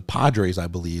Darvish on the Padres, I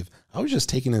believe. I was just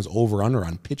taking his over-under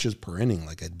on pitches per inning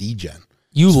like a D-gen.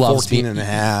 You love 14 and a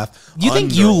half. You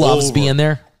think you loves being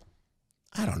there?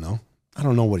 I don't know. I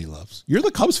don't know what he loves. You're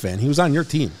the Cubs fan. He was on your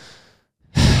team.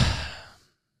 I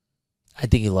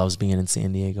think he loves being in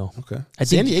San Diego. Okay.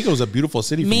 San Diego is a beautiful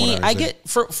city. Me, I get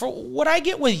for what I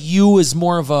get with you is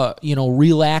more of a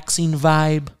relaxing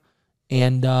vibe,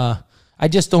 and I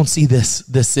just don't see this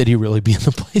city really being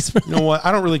the place for. You know what?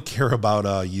 I don't really care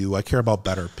about you. I care about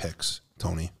Betr Picks,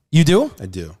 Tony. You do? I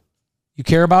do. You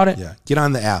care about it? Yeah. Get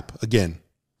on the app again.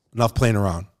 Enough playing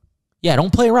around. Yeah,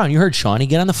 don't play around. You heard Shawnee.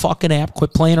 Get on the fucking app.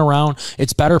 Quit playing around.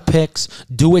 It's Betr Picks.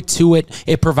 Do it to it.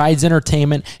 It provides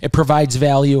entertainment. It provides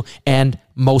value. And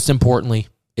most importantly,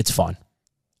 it's fun.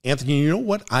 Anthony, you know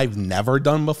what I've never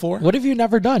done before? What have you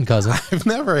never done, cousin? I've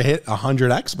never hit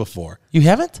 100X before. You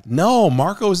haven't? No,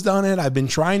 Marco's done it. I've been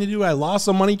trying to do it. I lost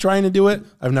some money trying to do it.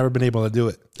 I've never been able to do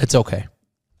it. It's okay.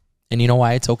 And you know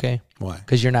why it's okay? Why?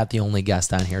 Because you're not the only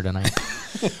guest on here tonight.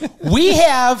 We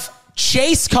have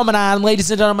Chase coming on,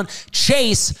 ladies and gentlemen.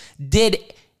 Chase did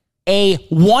a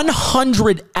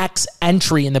 100X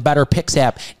entry in the Betr Picks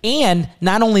app. And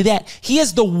not only that, he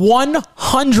is the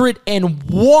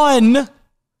 101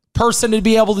 person to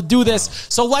be able to do this.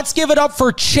 So let's give it up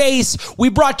for Chase. We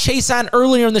brought Chase on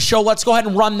earlier in the show. Let's go ahead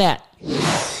and run that.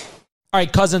 All right,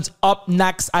 cousins, up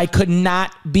next, I could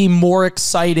not be more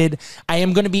excited. I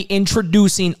am going to be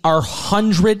introducing our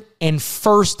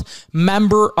 101st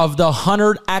member of the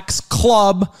 100X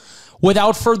Club.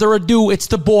 Without further ado, it's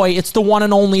the boy, it's the one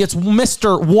and only, it's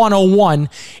Mr. 101.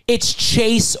 It's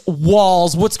Chase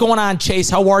Walls. What's going on, Chase?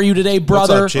 How are you today,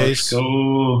 brother? What's up, Chase? Let's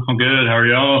go. I'm good. How are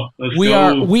y'all?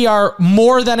 We are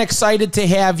more than excited to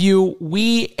have you.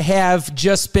 We have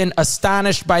just been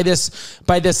astonished by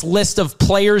this list of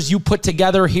players you put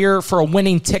together here for a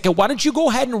winning ticket. Why don't you go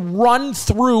ahead and run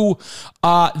through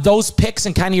those picks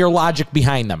and kind of your logic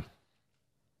behind them?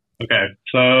 Okay,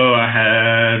 so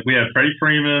we had Freddie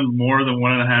Freeman, more than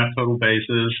 1.5 total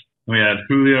bases. We had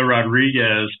Julio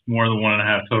Rodriguez, more than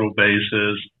 1.5 total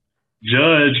bases.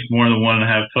 Judge, more than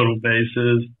 1.5 total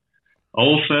bases.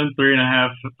 Olsen,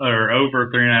 3.5 or over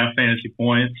 3.5 fantasy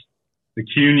points.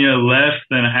 Acuna, less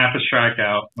than a half a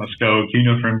strikeout. Let's go,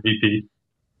 Acuna for MVP.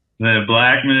 Then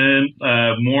Blackman,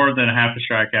 more than a half a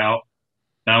strikeout.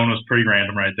 That one was pretty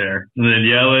random right there. And then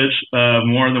Yelich,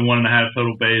 more than 1.5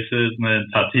 total bases. And then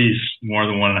Tatis, more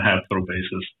than 1.5 total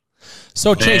bases.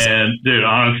 So, Chase. And, dude,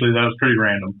 honestly, that was pretty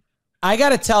random. I got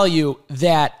to tell you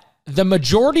that the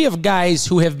majority of guys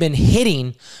who have been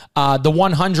hitting the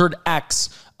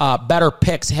 100X Betr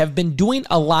Picks have been doing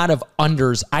a lot of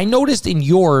unders. I noticed in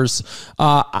yours,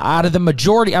 out of the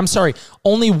majority,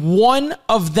 only one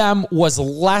of them was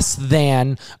less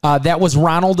than. That was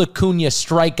Ronald Acuna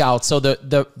strikeout. So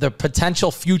the potential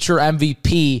future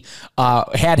MVP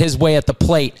had his way at the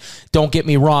plate. Don't get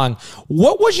me wrong.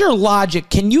 What was your logic?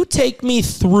 Can you take me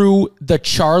through the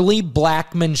Charlie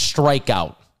Blackmon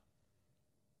strikeout?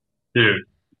 Dude.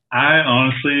 I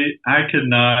could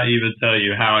not even tell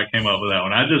you how I came up with that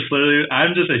one. I'm just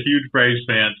a huge Braves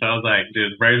fan. So I was like,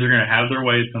 dude, the Braves are going to have their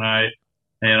way tonight.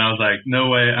 And I was like, no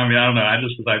way. I mean, I don't know. I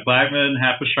just was like, Blackman,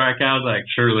 half a strikeout. I was like,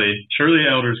 surely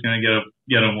Elder's going to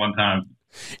get him one time.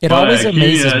 It always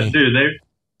amazes me. Dude,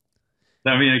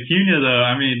 Acuna, though,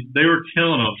 they were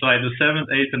killing him. So like the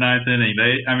 7th, 8th, and 9th inning,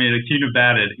 Acuna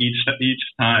batted each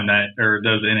time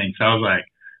those innings. So I was like,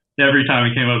 every time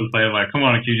he came up to play, I'm like, come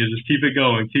on, Acuna, just keep it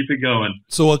going, keep it going.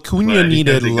 So Acuna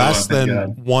needed less than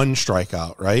one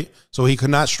strikeout, right? So he could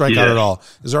not strike out at all.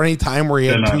 Is there any time where he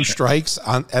had two strikes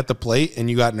at the plate and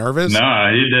you got nervous? No,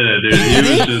 he did it, dude. He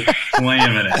was just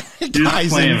slamming it.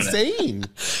 Guy's insane.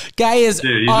 Guy is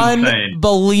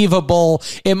unbelievable.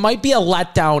 It might be a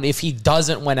letdown if he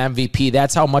doesn't win MVP.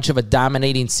 That's how much of a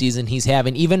dominating season he's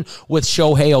having, even with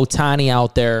Shohei Ohtani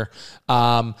out there.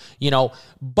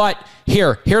 But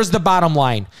here's the bottom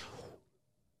line.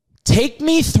 Take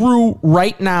me through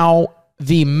right now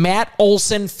the Matt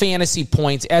Olson fantasy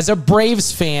points as a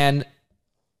Braves fan.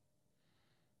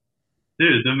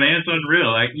 Dude, the man's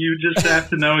unreal. Like, you just have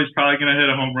to know he's probably going to hit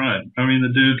a home run. I mean, the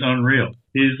dude's unreal.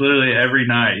 He's literally every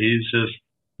night. He's just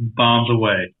bombs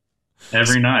away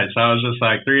every night. So I was just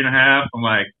like 3.5. I'm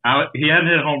like, he hadn't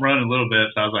hit a home run in a little bit.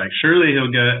 So I was like, surely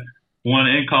he'll get one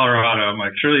in Colorado. I'm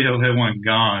like, surely he'll hit one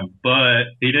gone. But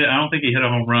he did. I don't think he hit a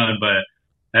home run, but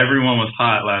everyone was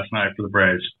hot last night for the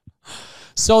Braves.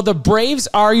 So the Braves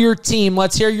are your team.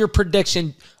 Let's hear your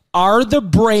prediction. Are the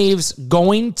Braves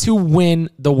going to win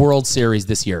the World Series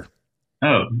this year?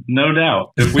 Oh, no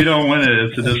doubt. If we don't win it,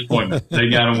 it's a disappointment. They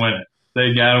got to win it.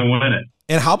 They got to win it.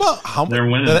 And how about they're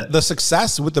winning the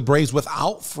success with the Braves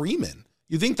without Freeman?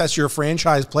 You think that's your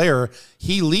franchise player.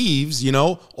 He leaves,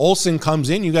 Olson comes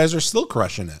in. You guys are still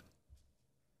crushing it.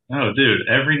 Oh, dude,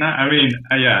 every night. I mean,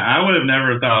 yeah, I would have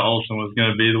never thought Olson was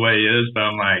going to be the way he is, but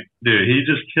I'm like, dude, he's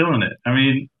just killing it. I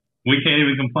mean, we can't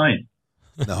even complain.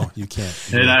 No, you can't.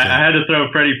 And I had to throw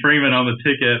Freddie Freeman on the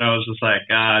ticket, and I was just like,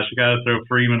 gosh, I got to throw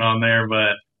Freeman on there,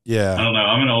 but yeah, I don't know.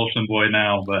 I'm an Olsen boy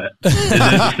now, but it's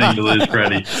interesting to lose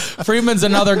Freddie. Freeman's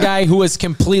another guy who is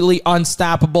completely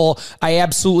unstoppable. I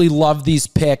absolutely love these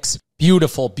picks.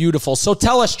 Beautiful, beautiful. So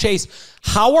tell us, Chase,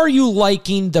 how are you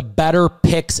liking the Betr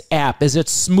Picks app? Is it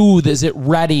smooth? Is it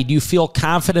ready? Do you feel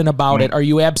confident about it? Are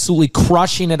you absolutely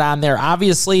crushing it on there?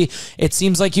 Obviously, it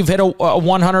seems like you've hit a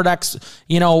 100x,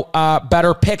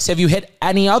 Betr Picks. Have you hit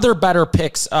any other Betr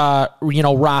Picks,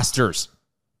 rosters?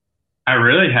 I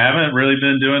really haven't really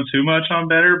been doing too much on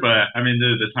Betr, but I mean,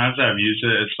 the times I've used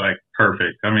it, it's like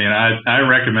perfect. I mean, I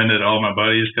recommend it to all my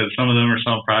buddies because some of them are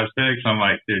selling prize picks. I'm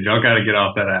like, dude, y'all got to get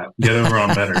off that app. Get over on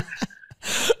Betr.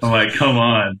 I'm like, come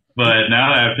on. But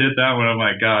now that I've hit that one, I'm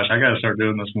like, gosh, I got to start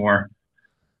doing this more.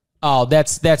 Oh,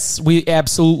 we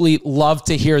absolutely love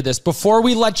to hear this. Before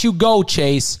we let you go,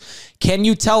 Chase, can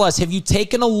you tell us, have you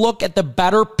taken a look at the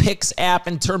Betr Picks app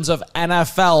in terms of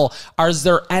NFL? Is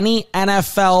there any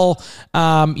NFL,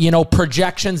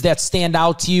 projections that stand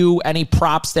out to you? Any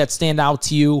props that stand out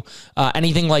to you?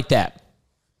 Anything like that?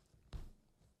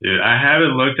 Dude, I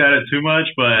haven't looked at it too much,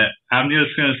 but I'm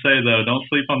just going to say, though, don't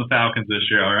sleep on the Falcons this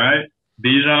year, all right?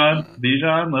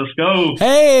 Bijan, let's go.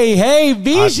 Hey,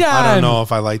 Bijan. I don't know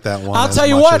if I like that one. I'll tell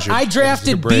you what, I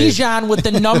drafted Bijan with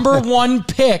the number 1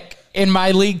 pick in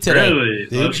my league today. Really?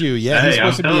 Did you? Yeah. Hey,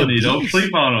 I'm telling you, don't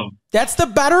sleep on him. That's the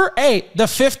Betr. Hey, the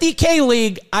 50K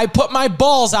league, I put my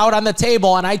balls out on the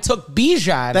table and I took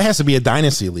Bijan. That has to be a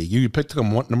dynasty league. You picked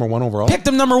him number 1 overall? Picked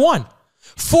him number 1.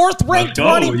 Fourth ranked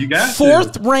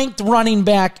running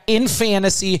back in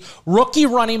fantasy, rookie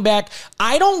running back.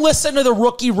 I don't listen to the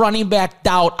rookie running back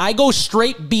doubt. I go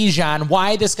straight Bijan.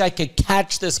 Why? This guy could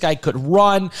catch. This guy could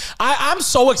run. I'm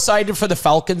so excited for the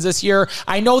Falcons this year.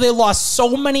 I know they lost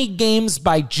so many games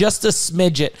by just a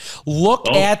smidget. Look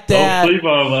at that. Don't sleep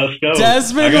on him. Let's go.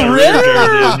 Desmond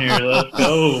Ridder. Let's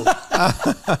go.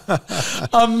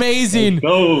 Amazing. Let's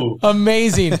go.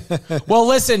 Amazing. Well,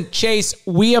 listen, Chase,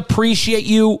 we appreciate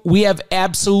you. We have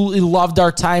absolutely loved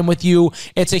our time with you.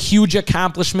 It's a huge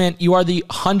accomplishment. You are the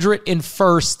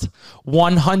 101st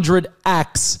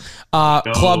 100X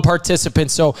club participant.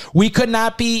 So we could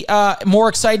not be more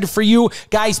excited for you.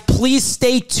 Guys, please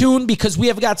stay tuned because we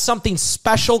have got something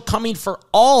special coming for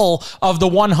all of the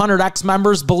 100X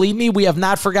members. Believe me, we have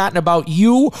not forgotten about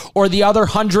you or the other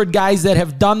 100 guys that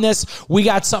have done this. We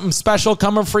got something special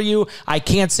coming for you. I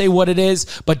can't say what it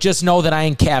is, but just know that I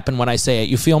ain't capping when I say it.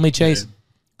 You feel me, Chase?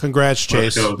 Congrats,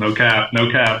 Chase. Let's go. No cap,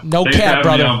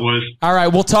 brother. boys. All right,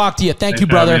 we'll talk to you. Thank you,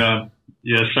 brother.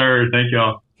 Yes, sir. Thank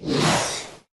y'all.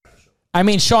 I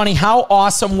mean, Shawnee, how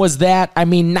awesome was that? I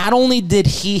mean, not only did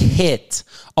he hit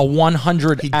a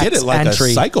 100X he did it like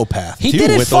entry, a psychopath. He too,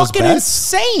 did it with fucking those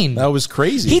insane. That was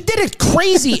crazy. He did it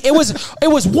crazy. It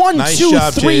was 1, Nice 2,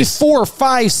 job, 3, Chase. 4,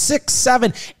 5, 6,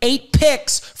 7, 8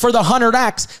 picks for the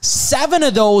 100X. 7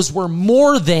 of those were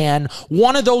more than.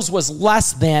 1 of those was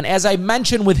less than. As I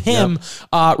mentioned with him,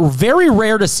 very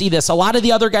rare to see this. A lot of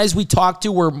the other guys we talked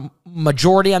to were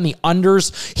majority on the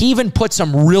unders. He even put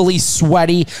some really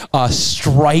sweaty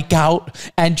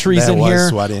strikeout entries That in was here.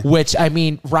 sweaty. Which, I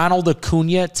mean, Ronald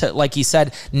Acuna you to, like he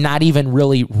said, not even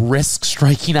really risk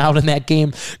striking out in that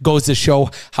game goes to show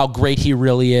how great he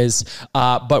really is.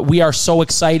 But we are so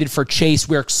excited for Chase.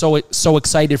 We're so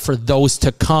excited for those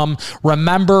to come.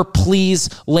 Remember, please,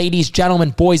 ladies,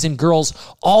 gentlemen, boys, and girls,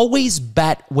 always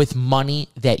bet with money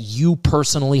that you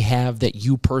personally have, that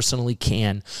you personally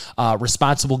can.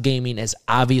 Responsible gaming is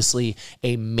obviously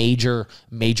a major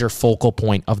focal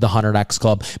point of the 100X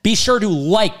Club. Be sure to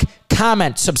like,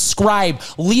 comment, subscribe,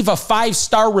 leave a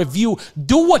 5-star review.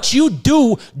 Do what you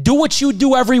do. Do what you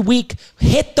do every week.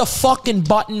 Hit the fucking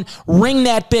button. Ring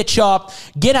that bitch up.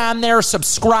 Get on there.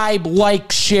 Subscribe,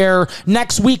 like, share.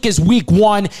 Next week is week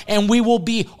 1, and we will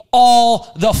be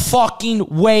all the fucking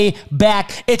way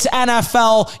back. It's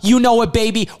NFL. You know it,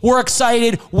 baby. We're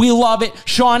excited. We love it.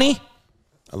 Shawnee?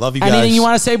 I love you guys. Anything you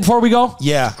want to say before we go?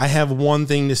 Yeah, I have one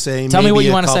thing to say. Tell me what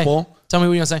you want to say. Tell me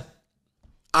what you want to say.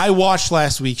 I watched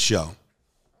last week's show,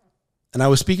 and I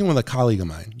was speaking with a colleague of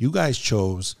mine. You guys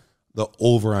chose the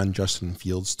over on Justin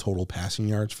Fields' total passing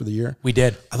yards for the year. We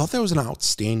did. I thought that was an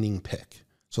outstanding pick.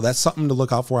 So that's something to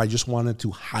look out for. I just wanted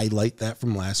to highlight that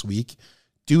from last week.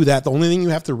 Do that. The only thing you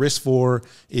have to risk for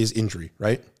is injury,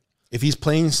 right? If he's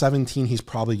playing 17, he's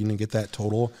probably going to get that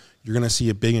total. You're going to see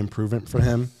a big improvement for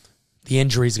him. The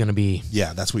injury is going to be...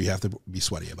 Yeah, that's what you have to be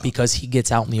sweaty about. Because he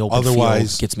gets out in the open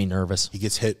field, gets me nervous. He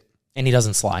gets hit. And he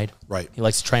doesn't slide. Right. He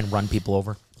likes to try and run people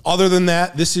over. Other than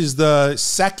that, this is the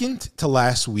second to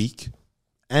last week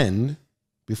and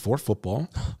before football.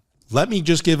 Let me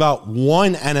just give out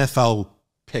one NFL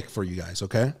pick for you guys,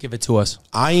 okay? Give it to us.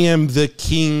 I am the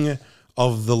king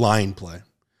of the line play.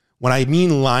 When I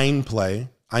mean line play,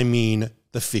 I mean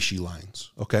the fishy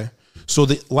lines, okay? So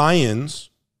the Lions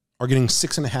are getting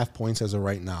 6.5 points as of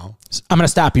right now. I'm going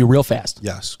to stop you real fast.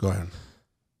 Yes, go ahead.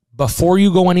 Before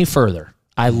you go any further,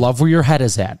 I love where your head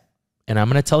is at, and I'm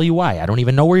going to tell you why. I don't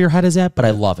even know where your head is at, but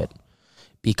I love it.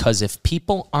 Because if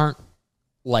people aren't,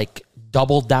 like,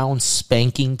 double down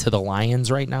spanking to the Lions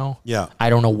right now, yeah, I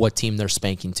don't know what team they're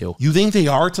spanking to. You think they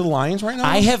are to the Lions right now?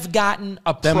 I have gotten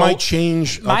that might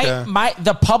change.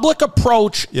 The public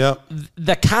approach. Yeah,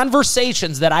 the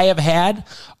conversations that I have had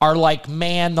are like,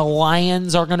 man, the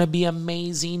Lions are going to be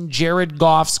amazing. Jared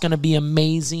Goff's going to be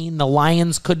amazing. The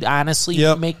Lions could honestly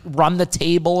run the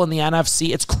table in the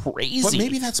NFC. It's crazy. But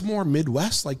maybe that's more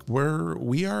Midwest, like where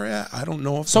we are at. I don't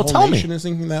know if the whole nation is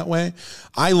thinking that way.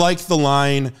 I like the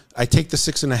line. I take the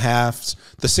 6.5.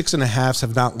 The 6.5s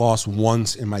have not lost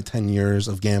once in my 10 years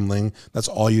of gambling. That's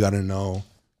all you got to know.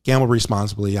 Gamble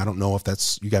responsibly. I don't know if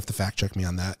that's, you have to fact check me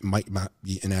on that. It might not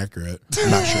be inaccurate.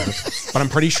 I'm not sure. But I'm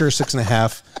pretty sure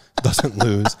 6.5 doesn't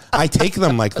lose. I take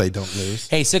them like they don't lose.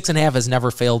 Hey, 6.5 has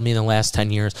never failed me in the last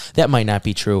 10 years. That might not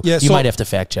be true. Yeah, you might have to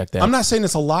fact check that. I'm not saying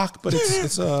it's a lock, but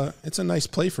it's a nice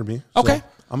play for me. Okay. So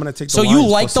I'm going to take the So Lions. you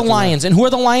like the Lions. And who are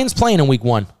the Lions playing in week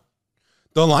 1?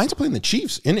 The Lions are playing the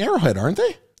Chiefs in Arrowhead, aren't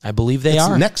they? I believe they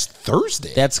are. Next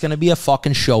Thursday. That's going to be a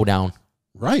fucking showdown.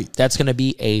 Right. That's going to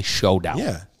be a showdown.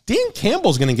 Yeah. Dan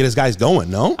Campbell's going to get his guys going,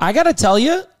 no? I got to tell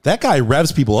you. That guy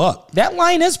revs people up. That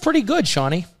line is pretty good,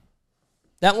 Shawnee.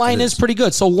 That line is pretty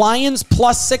good. So Lions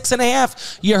plus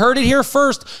 6.5. You heard it here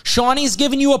first. Shawnee's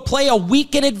giving you a play a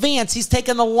week in advance. He's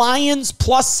taking the Lions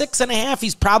plus 6.5.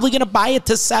 He's probably going to buy it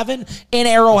to 7 in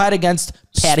Arrowhead against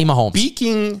Patty Mahomes.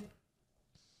 Speaking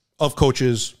of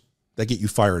coaches that get you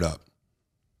fired up,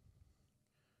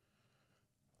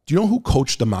 do you know who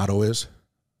Coach D'Amato is?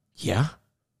 Yeah.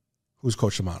 Who's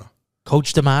Coach D'Amato?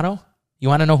 Coach D'Amato? You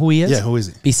want to know who he is? Yeah, who is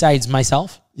he? Besides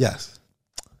myself? Yes.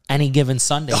 Any given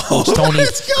Sunday. Coach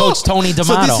Tony D'Amato.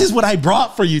 So this is what I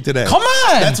brought for you today. Come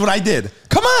on. That's what I did.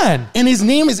 Come on. And his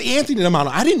name is Anthony D'Amato.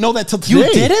 I didn't know that till today. You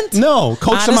didn't? No,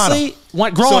 Coach Honestly,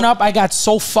 D'Amato. Growing up, I got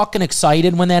so fucking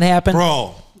excited when that happened. Bro.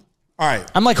 All right.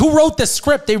 I'm like, who wrote the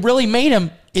script? They really made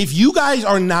him. If you guys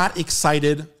are not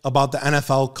excited about the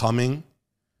NFL coming,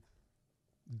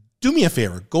 do me a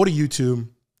favor. Go to YouTube,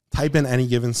 type in Any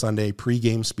Given Sunday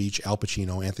pregame speech, Al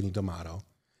Pacino, Anthony D'Amato,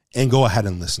 and go ahead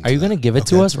and listen. Are you going to give it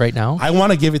to us right now? I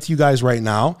want to give it to you guys right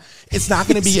now. It's not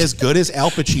going to be as good as Al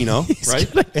Pacino,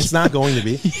 right? It's not going to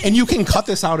be. And you can cut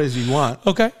this out as you want.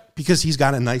 Okay. Because he's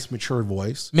got a nice, mature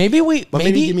voice. Maybe give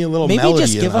me a little melody. Maybe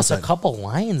just give us a couple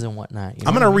lines and whatnot.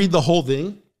 I'm going to read the whole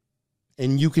thing,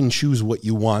 and you can choose what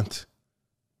you want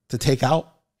to take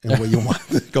out and what you want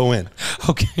to go in.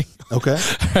 Okay. Okay.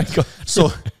 All right, go.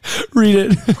 So read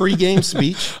it. Pre-game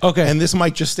speech. Okay. And this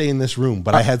might just stay in this room,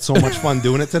 but I had so much fun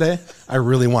doing it today. I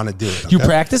really want to do it. Okay? You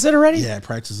practice it already? Yeah, I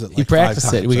practice it. You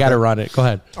practice it. We got to run it. Go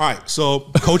ahead. All right. So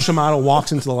Coach D'Amato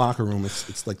walks into the locker room.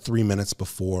 It's like 3 minutes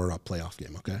before a playoff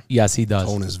game. Okay. Yes, he does.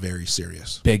 Tone is very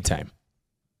serious. Big time.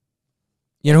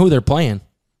 You know who they're playing?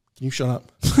 Can you shut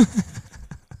up?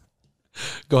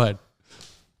 Go ahead.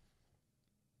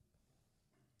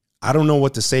 I don't know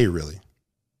what to say, really.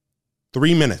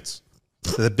 3 minutes.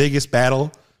 The biggest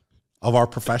battle of our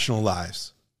professional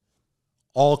lives.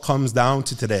 All comes down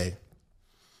to today.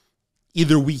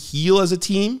 Either we heal as a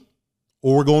team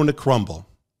or we're going to crumble.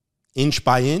 Inch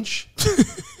by inch.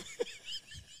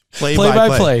 Play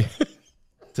by play.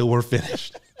 Till we're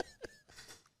finished.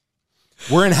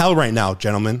 We're in hell right now,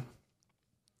 gentlemen.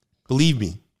 Believe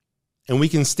me. And we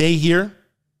can stay here,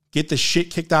 get the shit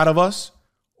kicked out of us,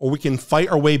 or we can fight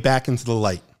our way back into the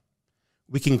light.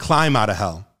 We can climb out of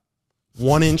hell.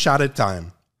 1 inch at a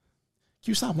time.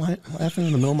 Can you stop laughing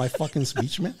in the middle of my fucking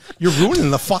speech, man? You're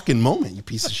ruining the fucking moment, you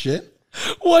piece of shit.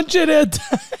 1 inch at a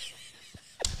time.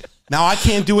 Now I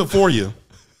can't do it for you.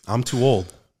 I'm too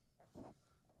old.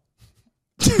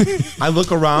 I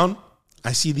look around,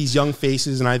 I see these young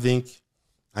faces, and I think,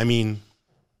 I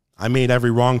made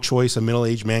every wrong choice a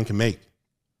middle-aged man can make.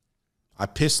 I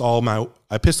pissed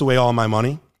away all my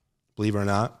money, believe it or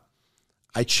not.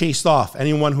 I chased off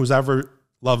anyone who's ever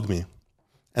loved me.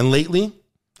 And lately,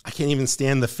 I can't even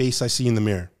stand the face I see in the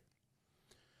mirror.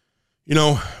 You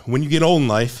know, when you get old in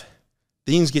life,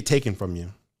 things get taken from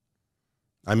you.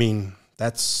 I mean,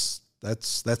 that's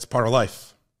part of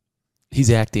life. He's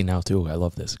acting now, too. I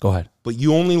love this. Go ahead. But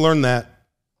you only learn that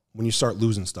when you start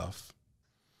losing stuff.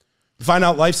 You find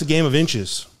out life's a game of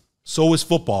inches. So is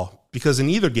football. Because in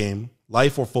either game,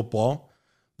 life or football,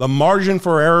 the margin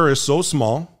for error is so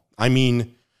small. I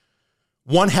mean,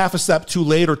 1/2 a step too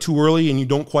late or too early and you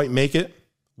don't quite make it.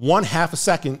 1/2 a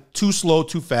second too slow,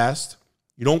 too fast.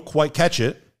 You don't quite catch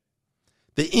it.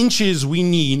 The inches we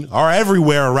need are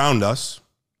everywhere around us.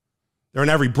 They're in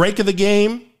every break of the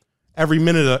game, every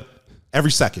minute,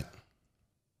 every second.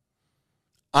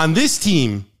 On this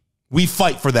team, we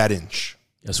fight for that inch.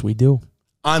 Yes, we do.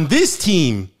 On this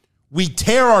team, we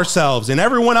tear ourselves and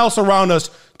everyone else around us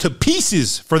to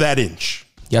pieces for that inch.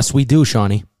 Yes, we do,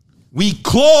 Shawnee. We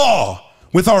claw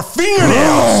with our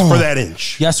fingernails for that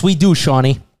inch. Yes, we do,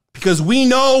 Shawnee. Because we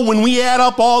know when we add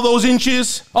up all those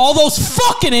inches, all those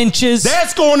fucking inches,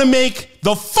 that's going to make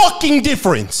the fucking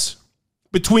difference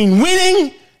between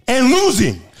winning and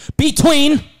losing.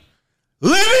 Between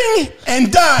living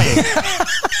and dying.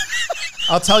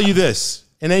 I'll tell you this.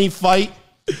 In any fight,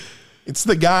 it's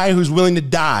the guy who's willing to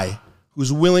die,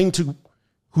 who's going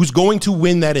to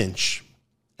win that inch.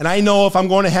 And I know if I'm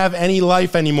going to have any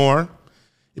life anymore,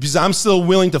 because I'm still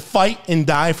willing to fight and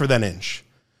die for that inch.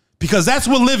 Because that's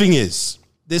what living is.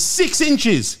 There's 6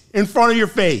 inches in front of your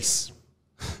face.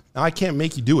 Now, I can't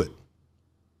make you do it.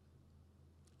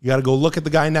 You got to go look at the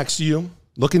guy next to you,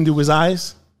 look into his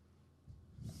eyes.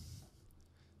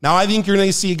 Now, I think you're going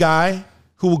to see a guy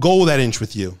who will go that inch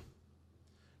with you.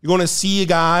 You're going to see a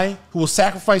guy who will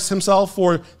sacrifice himself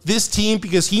for this team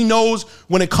because he knows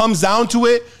when it comes down to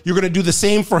it, you're going to do the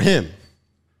same for him.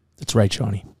 That's right,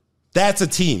 Shawnee. That's a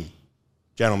team,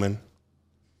 gentlemen.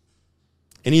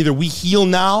 And either we heal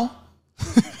now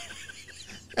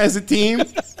as a team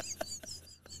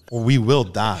or we will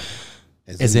die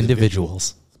as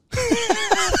individuals.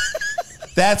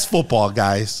 That's football,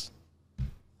 guys.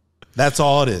 That's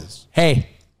all it is. Hey,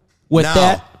 with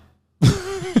that.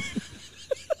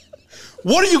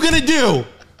 What are you going to do?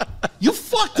 You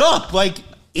fucked up like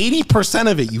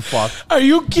 80% of it, you fucked. Are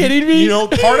you kidding me? You know,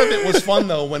 part of it was fun,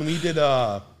 though, when we did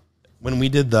the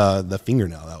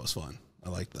fingernail. That was fun. I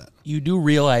like that. You do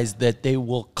realize that they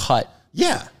will cut.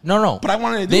 Yeah. No. But I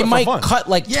wanted to do they it for might fun. cut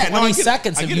like 20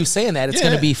 seconds of you saying that. It's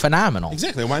going to be phenomenal.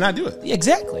 Exactly. Why not do it?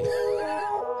 Exactly.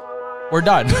 We're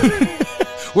done.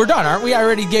 We're done, aren't we? I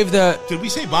already gave the... Did we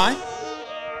say bye?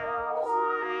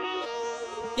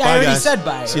 Yeah, I already said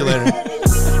bye. See you later.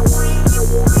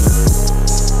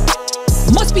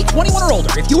 Must be 21 or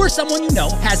older. If you or someone you know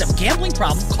has a gambling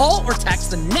problem, call or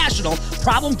text the National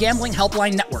Problem Gambling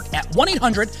Helpline Network at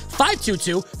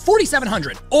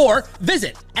 1-800-522-4700 or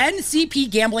visit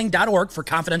ncpgambling.org for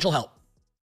confidential help.